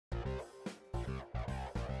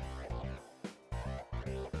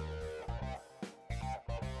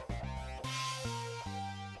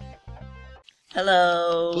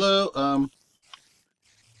Hello. Hello.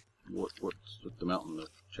 What's with the mountain of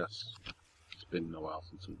chests? It's been a while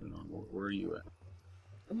since we've been on. Where are you at?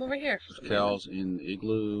 I'm over here. There's cows in the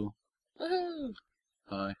igloo. Woohoo.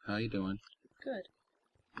 Hi. How you doing? Good.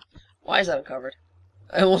 Why is that uncovered?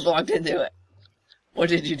 I almost walked into it. What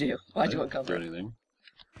did you do? Why'd you uncover it? Anything?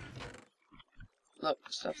 Look,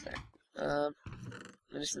 stuff's there. I'm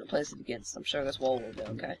just in the place it begins. I'm sure this wall will do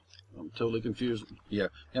okay. I'm totally confused. Yeah,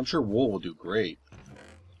 I'm sure wool will do great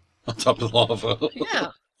on top of the lava.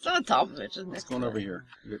 Yeah, it's not on top of it. Just What's next going to over it. here?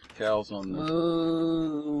 You got cows on the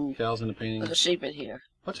Ooh. cows in the painting. There's a sheep in here.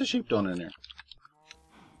 What's a sheep doing in there?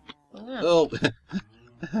 Oh.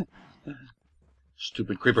 Oh.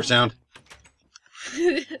 Stupid creeper sound.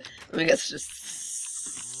 I mean, it's just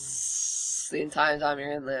the entire time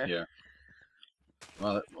you're in there. Yeah.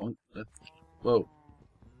 Wow. Whoa.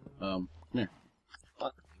 Come here.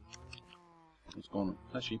 What? What's going on?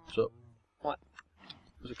 Hi, sheep. What's up? What?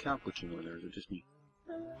 There's a cow glitching over there. Is it just me?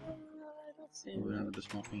 I don't see Over there it. under the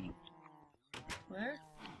small painting. Where?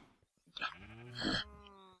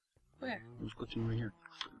 Where? It was glitching right here.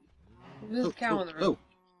 There's a cow on the roof. Oh,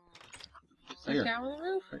 Is there a cow on the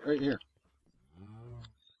roof? right here.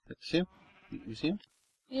 See him? You see him?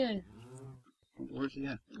 Yeah. Where's he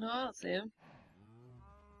at? No, I don't see him.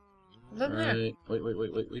 There's nothing there. Right.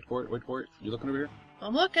 Wait for it. You looking over here?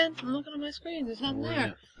 I'm looking at my screen. There's nothing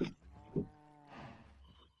there.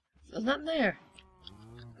 There's nothing there.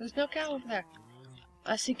 There's no cow over there.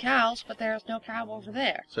 I see cows, but there's no cow over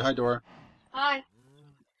there. Say hi, Dora. Hi.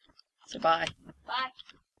 So bye.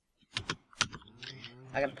 Bye.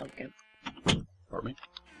 I got a pumpkin. Pardon me?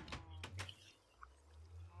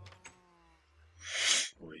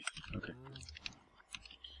 Wait. Okay.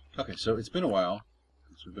 Okay, so it's been a while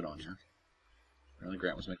since we've been on here. Apparently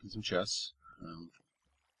Grant was making some chests.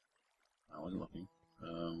 I wasn't looking.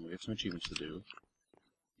 We have some achievements to do.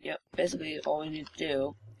 Yep. Basically, all we need to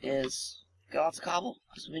do is get lots of cobble.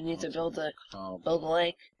 Because we need to build a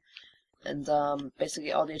lake. And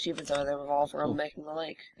basically all the achievements are there revolve around making the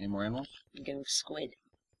lake. Any more animals? And getting squid.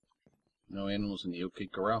 No animals in the OK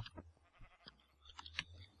Corral.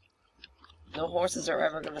 No horses are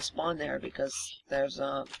ever going to spawn there because there's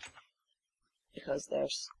no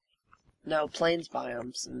plains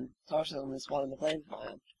biomes, and horses only spawn in the plains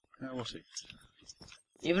biome. Yeah, we'll see.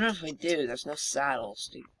 Even if we do, there's no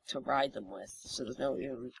saddles to ride them with, so there's no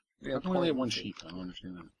even real How come we point. only have one sheep? I don't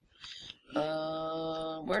understand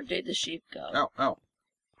that. Where did the sheep go? Ow, ow.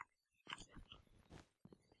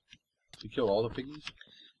 You killed all the piggies?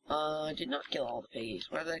 I did not kill all the piggies.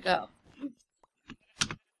 Where did they go?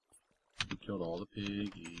 You killed all the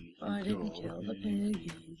piggies. I didn't kill the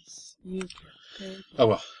piggies. You killed the piggies. Oh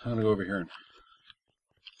well, I'm gonna go over here and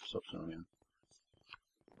stop zoning in.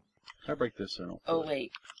 Can I break this? I don't. Oh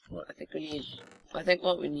wait. What? I think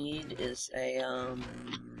what we need is a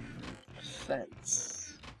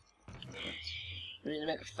fence. We need to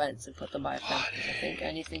make a fence and put them by a fence. I think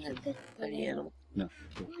anything that any animal. No.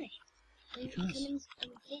 Why? Because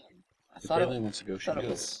I if thought Bailey it wants to go, she thought it goes.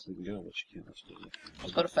 was- We can go, but she can't. Let's do it.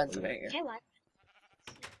 Let's put a fence over here. Okay, what?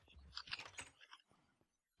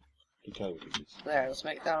 Good cow piggies. There, let's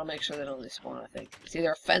make that'll make sure they don't respawn, I think. It's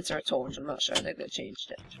either a fence or a torch, I'm not sure. I think they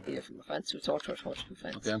changed it. Either from a fence to a torch or a torch to a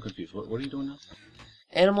fence. Okay, I'm confused. What are you doing now?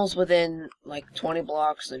 Animals within like 20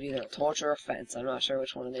 blocks of either a torch or a fence. I'm not sure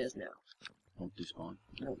which one it is now. Don't despawn.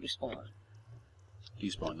 Don't respawn.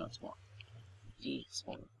 Despawn, not spawn.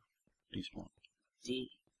 Despawn. Despawn.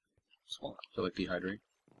 Despawn, So like dehydrate.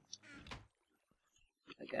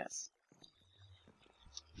 I guess.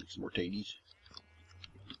 Make some more tatties.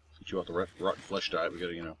 Get you off the rotten flesh diet. We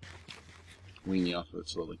gotta, wean you off of it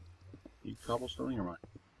slowly. You cobblestoning or am I?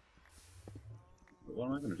 What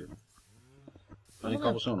am I gonna do? Any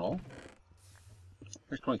cobblestone at all?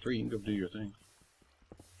 There's 23. You can go do your thing.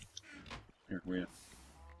 Here, where you at?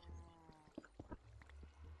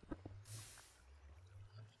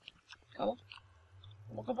 Cobble?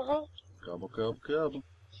 Cobble? Gobble.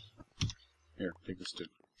 Here, take this too.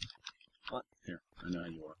 What? Here, I know how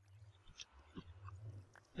you are.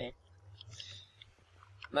 Man.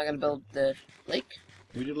 Am I gonna build the lake?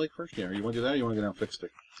 We did lake first? Yeah, you want to do that or you want to go down and fix the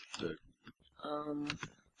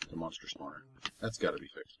monster spawner? That's got to be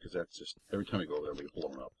fixed, because that's just, every time we go over there we get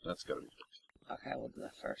blown up. That's got to be fixed. Okay, we'll do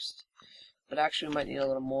that first. But actually we might need a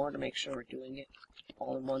little more to make sure we're doing it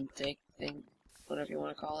all in one thing, whatever you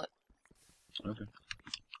want to call it. Okay.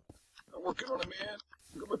 I'm working on it, man.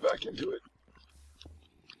 I'm going back into it.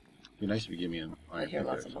 It'd be nice if you give me an I iron hear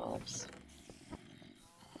lots pickaxe. of mobs.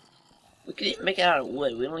 We could even make it out of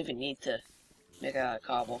wood. We don't even need to make it out of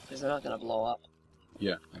cobble, because they're not going to blow up.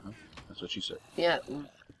 Yeah, that's what she said. Yeah,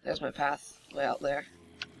 There's my path way out there.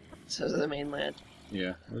 So to the mainland.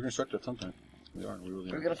 Yeah, we're gonna start that sometime. We are. We really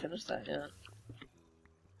are. We're gonna finish that, yeah.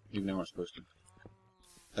 Even though we're supposed to.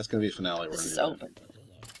 That's gonna be a finale. This is we're open.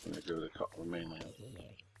 gonna go to the mainland. Has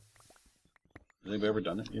anybody ever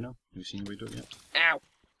done it? You know? Have you seen anybody do it yet? Ow!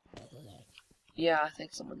 Yeah, I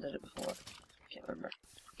think someone did it before. Can't remember.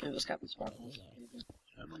 Maybe it was Captain Sparkles.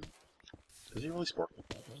 I don't know. Does he really sparkle?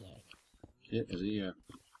 Yeah, is he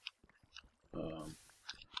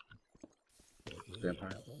vampire?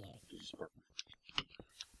 Does he sparkle?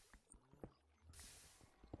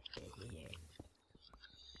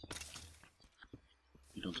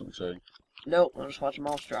 You doing something exciting? Nope, I'm just watching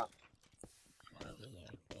moss drop.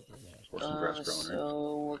 Or some grass growing, right?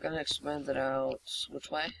 So we're gonna expand it out.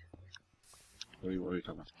 Which way? What are you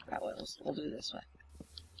talking about? That way. We'll do it this way.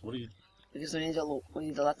 What are you? Because we need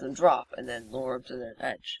to let them drop and then lower them to their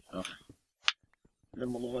edge. Okay. And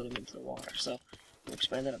then we'll lower them into the water. So we'll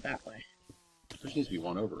expand it up that way. There needs to be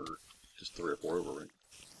one over, or just 3 or 4 over, right?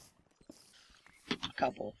 A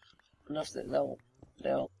couple, enough that they'll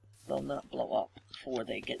not blow up before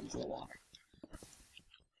they get into the water.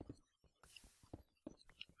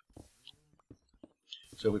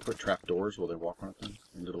 So if we put trap doors, will they walk on it then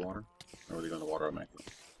into the water, or are they going to water automatically?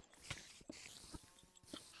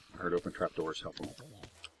 I heard open trap doors help them.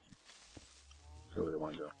 So where they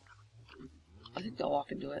want to go. I think they'll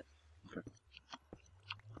walk into it. Okay.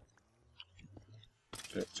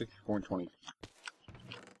 Okay, 64 and 20.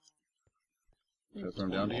 Should I throw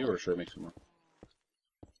them down to you, or should I make some more?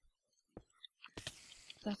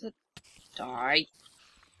 That's it. Die.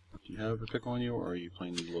 Do you have a pick on you, or are you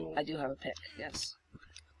playing these little... I do have a pick, yes.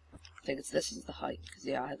 I think this is the height, because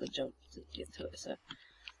yeah, I had to jump to get to it, so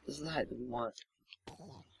this is the height that we want.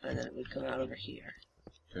 And then it would come out over here.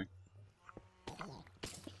 Okay.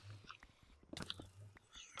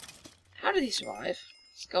 How did he survive?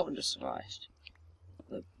 Skeleton just survived.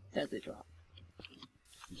 The deadly drop.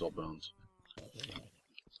 It's all bones.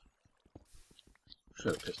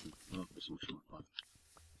 Should have pissed him. Oh, there's so much more fun.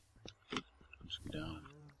 Just go down.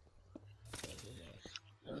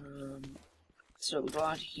 So we go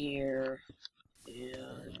out here,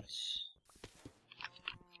 and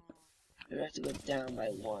we have to go down by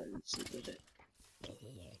 1 so that it.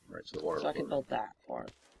 Right, so the water. So I can build that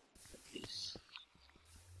part. Piece.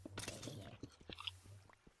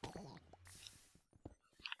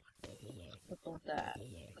 Build that,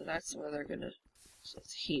 because that's where they're gonna. So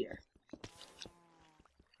it's here.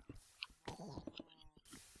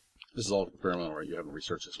 This is all experimental, right? You haven't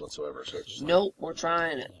researched this whatsoever, so it's just Nope, we're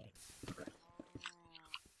trying it. Okay.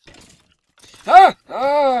 Ah!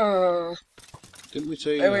 Ah! Didn't we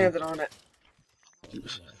say... I landed on it.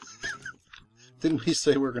 Didn't we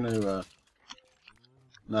say we're gonna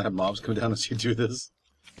not have mobs come down as you do this?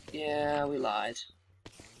 Yeah, we lied.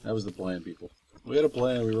 That was the plan, people. We had a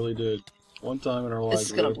plan, we really did. One time in our lives. This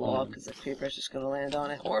is gonna blow up because the creeper's just gonna land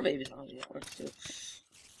on it. Or baby zombie, that works too.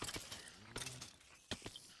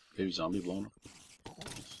 Baby zombie blowing up.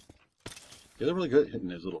 Yeah, they're really good at hitting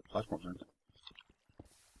those little platforms, aren't they?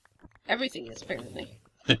 Everything is, apparently.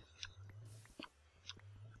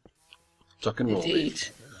 Tuck and roll, baby. Indeed.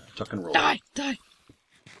 Tuck and roll. Die! Die!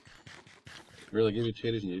 Really gave you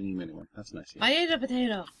potatoes and you didn't eat them anyway. That's nice. I ate a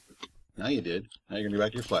potato! Now you did. Now you're gonna be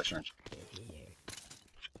back to your flesh, aren't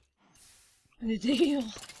The deal. you?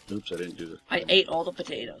 Oops, I didn't do that. I ate all the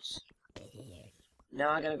potatoes. Now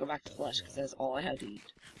I gotta go back to flesh because that's all I had to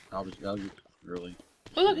eat. I'll be really.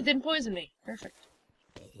 Oh look, it didn't poison me. Perfect.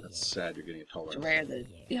 That's sad. You're getting a tolerance. It's rare that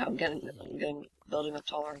yeah, I'm building up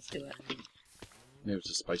tolerance to it. Maybe it's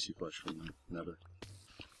a spicy flesh from the nether.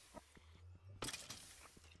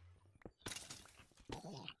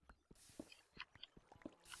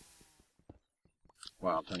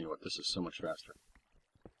 Wow, I'll tell you what, this is so much faster.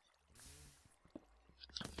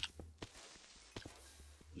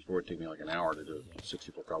 Before it'd take me like an hour to do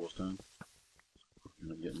 64 cobblestone.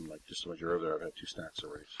 And I'm getting like just as you're over there, I've had 2 stacks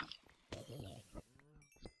already. So.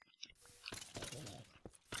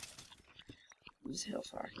 This hill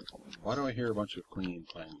far. Why do I hear a bunch of clinging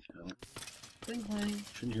clanging? Cling clang.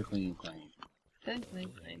 Shouldn't hear clinging clanging. Clang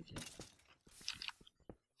clang clang.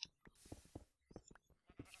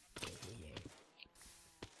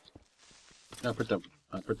 Now I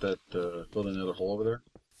put that build another hole over there.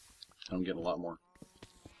 And I'm getting a lot more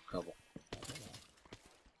cobble.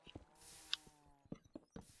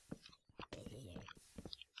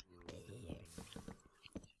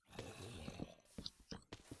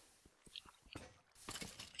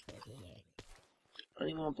 I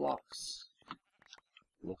need more blocks.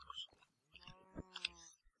 Blocks.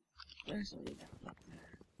 There's only that block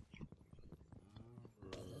there.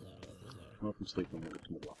 Come up and sleep and we'll get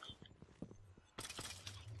some more blocks.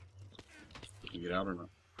 Can you get out or not?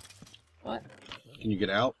 What? Can you get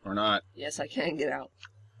out or not? Yes, I can get out.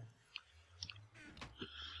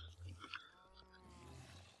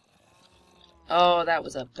 Oh, that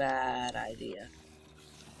was a bad idea.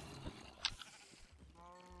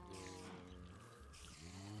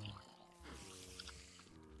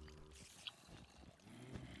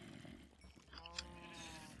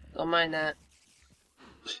 Don't mind that.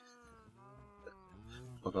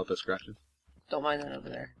 What about the scratches? Don't mind that over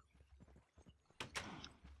there.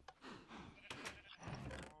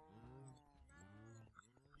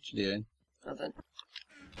 What you doing? Nothing.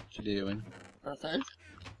 What you doing? Nothing.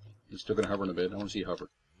 You're still gonna hover in a bit. I want to see you hover.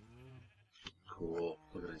 Cool.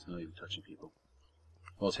 Look at his nose touching people.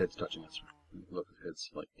 Well, his head's touching us. Look, his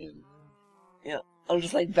head's like in. Yeah, I'm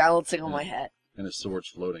just like balancing on my head. And his sword's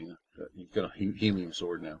floating. He's got a helium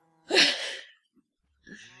sword now.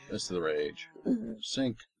 That's the rage.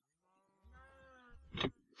 Sink.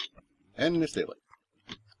 And it's daylight.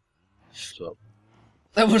 So.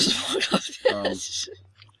 That was fucked up.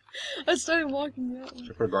 I started walking that way.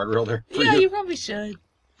 Should I put a guardrail there? Yeah, you probably should.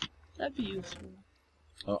 That'd be useful.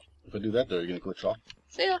 Oh, if I do that though, you're gonna glitch off.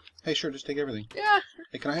 See ya. Hey, sure, just take everything. Yeah.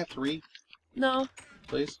 Hey, can I have 3? No.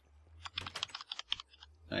 Please?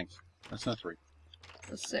 Thanks. That's not 3.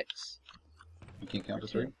 That's 6. You can't count to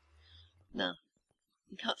 3? No.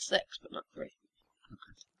 You count 6, but not 3.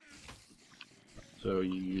 Okay. So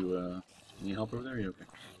you need help over there? Are you okay?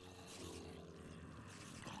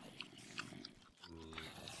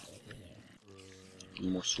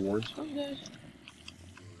 Need more swords? I'm good.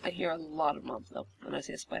 I hear a lot of mobs though when I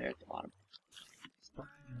see a spider at the bottom.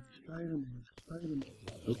 Spider-Man.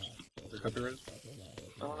 Oops. Is that copyrighted?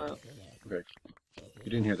 I don't know. Okay. You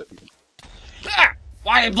didn't hear that, people. Ah!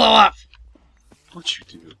 Why did it blow up? What'd you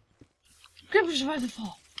do? Creeper survived the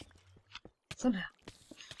fall. Somehow.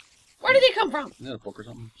 Where did he come from? Is that a book or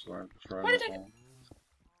something? Sorry. Where did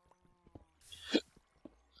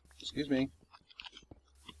Excuse me.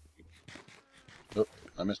 Oh,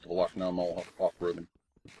 I missed a block. Now I'm all off-roading.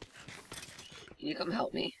 Can you come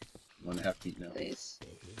help me? 1.5 feet now. Please.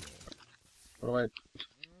 What do I...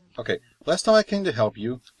 Okay, last time I came to help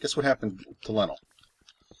you, guess what happened to Lennel?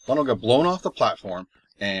 Lennel got blown off the platform,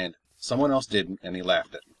 and someone else didn't, and he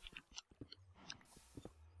laughed at me.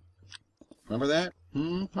 Remember that?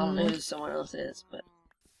 Mm-hmm. I don't know who someone else is, but...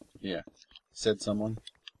 Yeah. Said someone.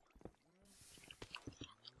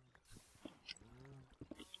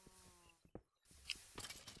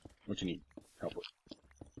 What you need help with?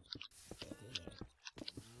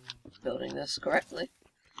 Building this correctly.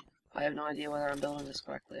 I have no idea whether I'm building this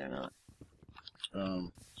correctly or not.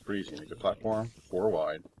 It's pretty easy. Make a platform 4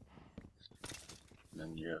 wide. And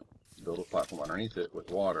then you build a platform underneath it with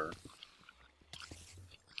water.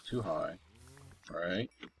 2 high. Alright?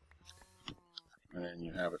 And then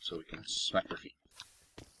you have it so we can smack your feet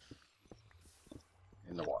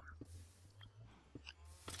in the water.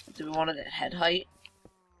 Do we want it at head height?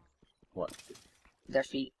 What? Their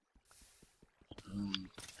feet.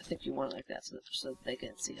 I think you want it like that so that they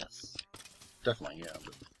can see us. Definitely, yeah.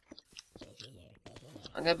 But...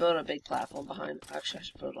 I'm gonna build a big platform behind. Actually, I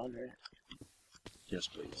should put it under it. Yes,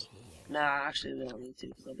 please. Nah, actually, we don't need to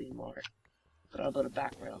because they'll be in water. But I'll build a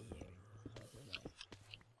back rail.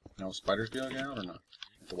 Now, will spiders be able to get out or not?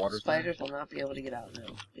 If the water's Spiders will not be able to get out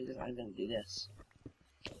now because I'm gonna do this.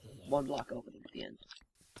 1 block opening at the end.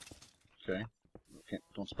 Okay.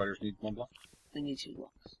 Don't spiders need 1 block? They need 2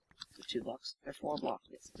 blocks. They're 2 blocks. They're 4 blocks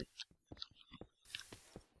basically.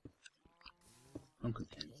 I'm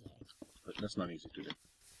confused. But that's not easy to do.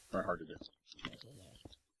 Or hard to do.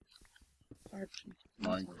 Hard.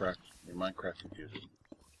 Minecraft. Your Minecraft confuses.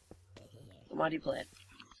 Why do you play it?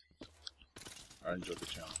 I enjoyed the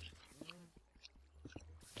challenge.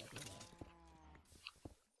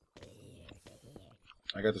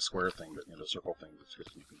 I got the square thing, but the circle thing that's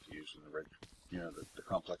gets me confused, and the red, the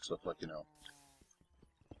complex stuff like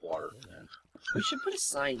water. And we should put a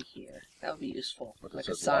sign here. That would be useful. What, like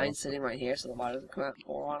a sign lava? Sitting right here, so the water doesn't come out and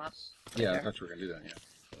pour on us. Right yeah, there. I thought you were gonna do that. Yeah.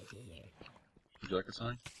 Would you like a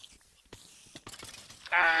sign?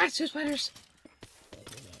 Ah, 2 spiders.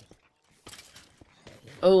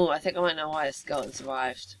 Oh, I think I might know why a skeleton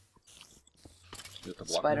survived.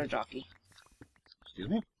 Spider jockey. Excuse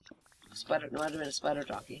me? Spider, no, it might have been a spider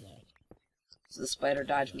jockey. So the spider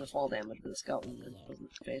died from the fall damage, but the skeleton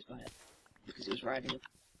wasn't phased by it because he was riding it.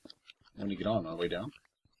 When you get on the way down?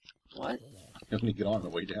 What? When you get on the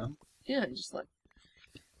way down? Yeah, you just like.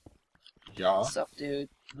 Yeah. What's up, dude?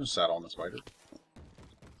 Who sat on the spider?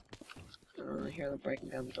 I hear them breaking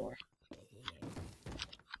down the door.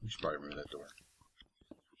 You should probably remove that door.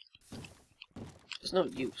 There's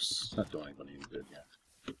no use. It's not doing anybody any good yet.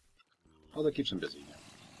 Oh, that keeps them busy. Yeah.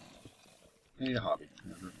 They need a hobby.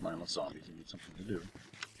 They're mindless zombies. They need something to do.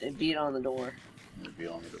 They beat on the door. They beat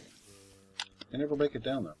on the door. They never make it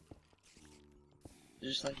down though. They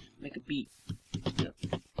just like make a beat. Yeah.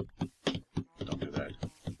 Don't do that.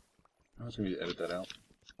 I was going to edit that out.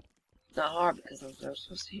 Not hard because they're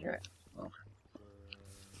supposed to hear it. Okay.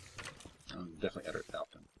 I'll definitely edit it out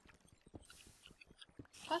then.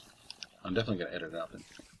 What? I'm definitely going to edit it out then.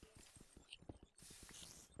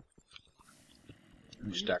 Let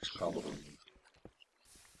me stack some cobble.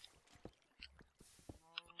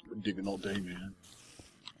 Been digging all day, man.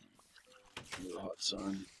 The hot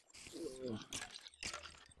sun. Ugh.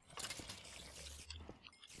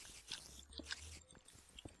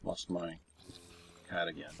 Lost my hat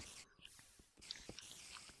again.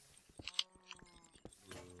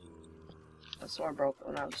 My sword broke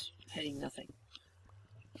when I was hitting nothing.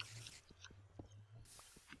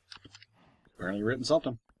 Apparently you're hitting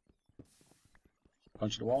something.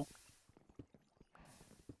 Punch the wall.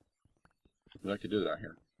 We like to do that out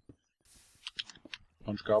here.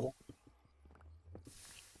 Punch cobble.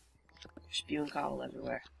 Spewing cobble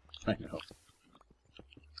everywhere. I know.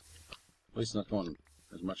 At least it's not going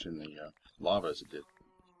as much in the lava as it did.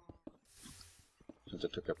 Since I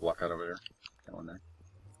took that block out over there. That one there.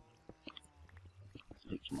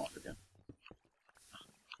 Oops, I'm off again.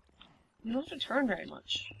 You don't have to turn very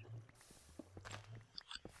much.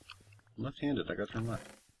 I'm left-handed, I gotta turn left.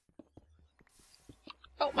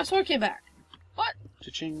 Oh, my sword came back. What?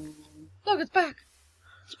 Cha-ching! Look, it's back.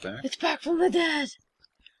 It's back? It's back from the dead.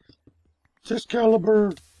 It's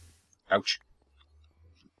Excalibur! Ouch.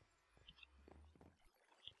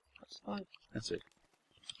 That's fine. That's it.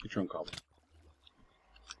 Get your own cobble.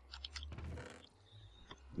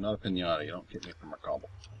 I'm not a pinata, you don't get me from a cobble.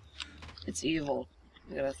 It's evil.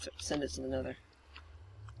 You gotta send it to the nether.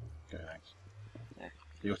 Okay, thanks. There.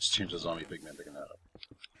 You have to change the zombie pigment, picking that up.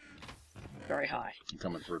 Very high. I'm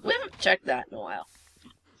coming for We haven't checked that in a while.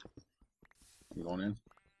 You going in?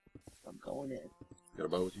 I'm going in. Got a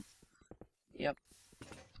bow with you? Yep.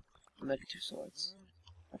 I'm making 2 swords.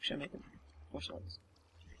 Actually, I'm making 4 swords.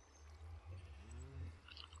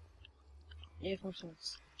 Yeah, 4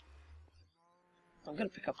 swords. I'm gonna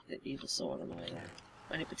pick up the evil sword on the way there.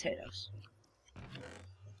 I need potatoes.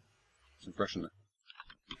 Some freshly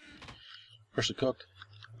cooked.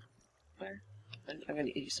 Where? I'm gonna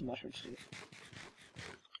eat you some mushrooms too.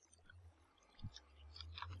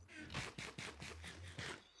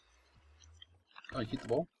 Oh, you keep the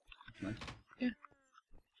bowl? Nice. Yeah. You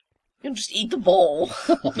don't just eat the bowl.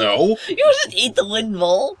 No! You don't just eat the wooden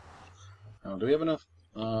bowl. Oh, do we have enough,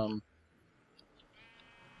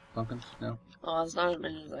 pumpkins now? Oh, it's not as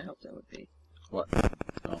many as I hoped there would be. What?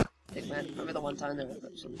 Oh. Big man. Remember the one time there were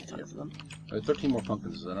so many tons of them? 13 more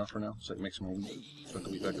pumpkins, is that enough for now? So I can make some more wheat. Start the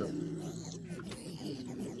wheat back up.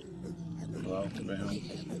 Hello? Anybody home?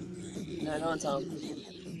 No, no one's home.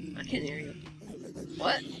 I can't hear you.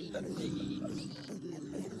 What?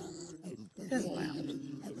 That's loud.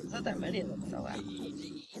 There's not that many of them so loud.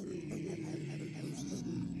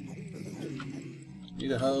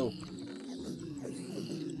 Need a hoe.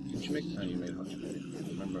 Did you make? Oh, you made a bunch of it.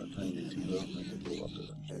 Remember a time you made 2 hoes? I could go up to that.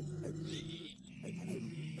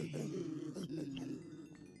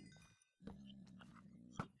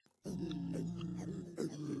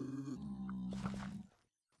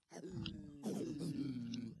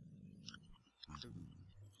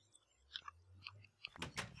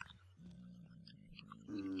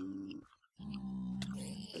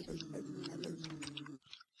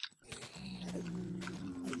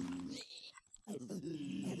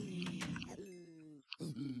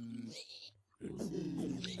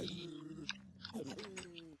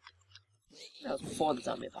 That was before the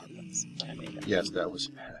zombie apocalypse. I made that. Yes, that was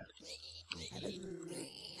bad.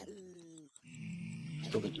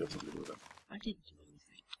 Still think you have something to do with it. I didn't do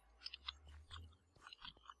anything.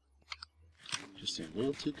 Just seemed a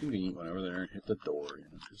little too convenient when I were there and hit the door. You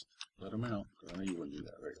know, just let them out. I know you wouldn't do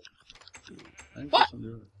that regularly. I think What? something to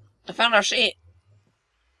do with it. I found our sheet.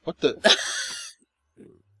 What the?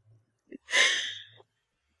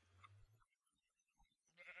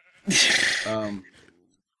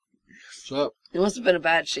 What's up? It must have been a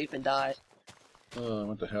bad sheep and died.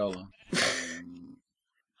 What the hell?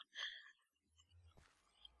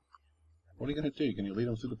 What are you gonna do? You gonna lead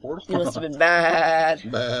them through the portal? It must have been bad.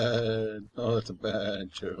 Bad. Oh, that's a bad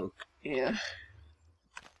joke. Yeah.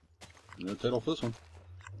 No title for this one.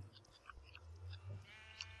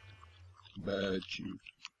 Bad sheep.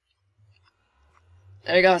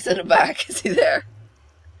 There you go, send him back. Is he there?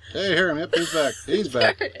 Hey, hear him. Yep, he's back. He's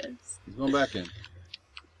back. There he is. He's going back in.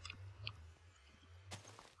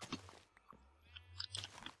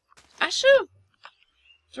 should have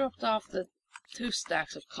dropped off the 2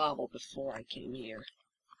 stacks of cobble before I came here.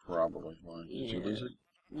 Probably. Why? Did you lose it?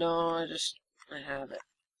 No, I have it.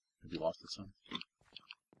 Have you lost it, son?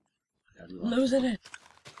 Have you lost Losing it.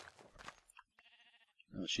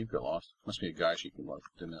 And the sheep got lost. Must be a guy sheep who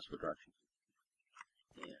didn't ask for directions.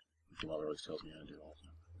 Yeah. My mother always tells me how to do it all the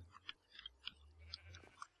time.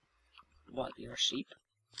 What, you're a sheep?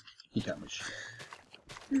 Yeah, I'm a sheep.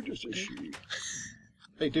 You're just a sheep.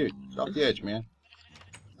 Hey, dude, it's off the edge, man.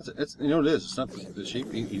 It's you know what it is? It's not the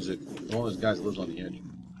sheep. He's one of those guys that lives on the edge.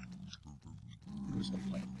 I'm just gonna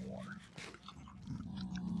play in the water.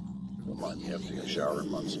 Don't mind me having to take a shower in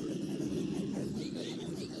months.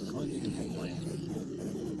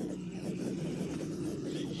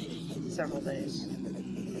 Several days.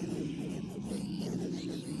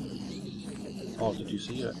 Oh, did you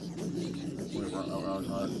see it? When I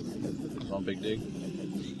was on Big Dig.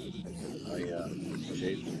 I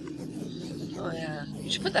shaved. Oh yeah. You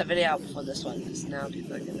should put that video out before this one, because now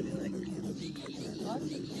people are gonna be like, what? I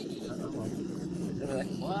don't know. They're gonna be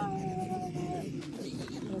like, what?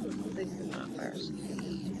 First.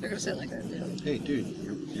 They're gonna say it like that too. Hey, dude,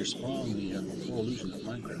 you're spoiling the whole illusion of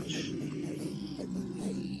Minecraft.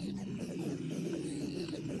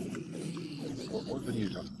 What video are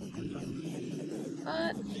you talking about?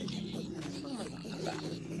 What? What am I talking about?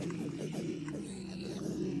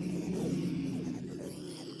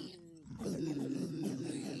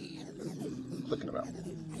 Clicking about.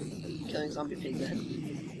 Killing zombie pigs then.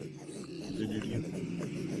 What did you do?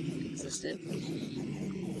 Existed.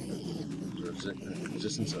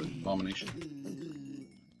 Resistance of abomination.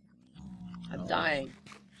 I'm dying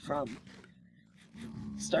from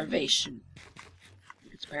starvation.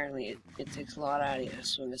 Because apparently it takes a lot out of you to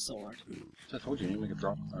swing a sword. So I told you, you need to make a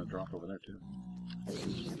drop over there too.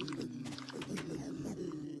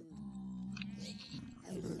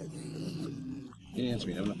 You didn't answer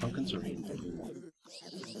me. Have enough pumpkins or need more?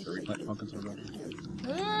 Or replant pumpkins over there?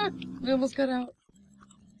 Ah! We almost got out.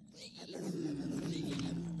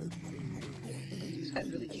 These guys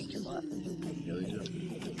really kick your butt. Yeah, they do.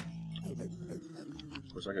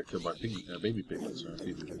 Of course, I got killed by baby piglets, so I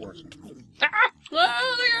feed them to force. Ah!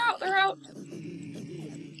 Oh, they're out! They're out!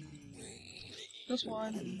 Just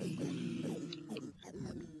one.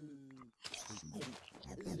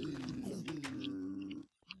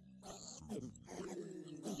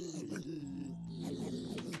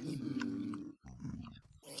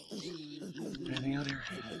 Anything out here?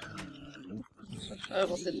 Nope. I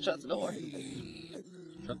almost didn't shut the door.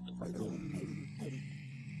 Shut the front door.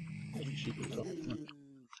 Sheep is up. Come on.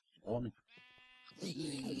 Follow me.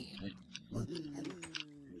 Hey, come on.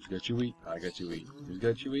 Who's got you wheat? I got you wheat. Who's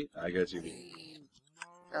got you wheat? I got you wheat.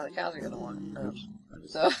 Now the cows are gonna want it. Oops.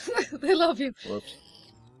 So, they love you. Whoops.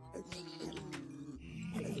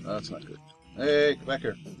 Oh, that's not good. Hey, come back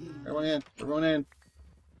here. Everyone in. Everyone in.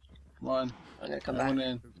 Come on. I'm gonna come Everyone back.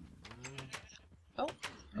 in. Oh,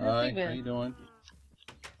 Hi, how you doing?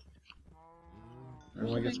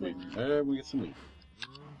 Everyone gets wheat. Everyone gets some wheat.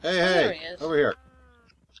 Hey, there hey! he is. Over here.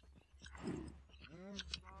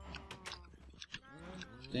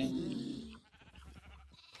 Ding.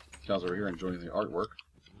 Cal's over here enjoying the artwork.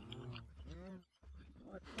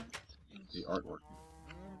 The artwork.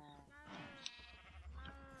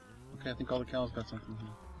 Okay, I think all the cows got something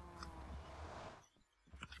here.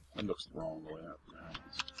 That looks the wrong way up.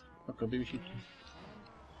 Look, a baby sheep.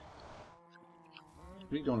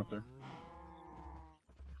 What are you doing up there?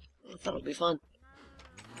 I thought it'd be fun.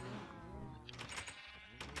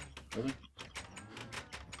 Really?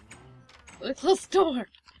 Let's close the door. Hey,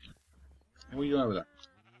 what are you doing over there?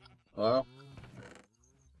 Hello?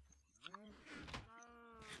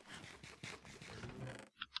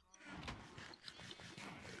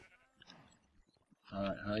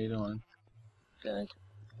 Alright, how you doing? Good.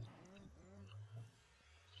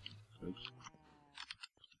 Oops.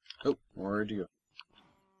 Oh, where'd you go?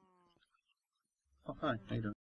 Oh, hi, how you doing?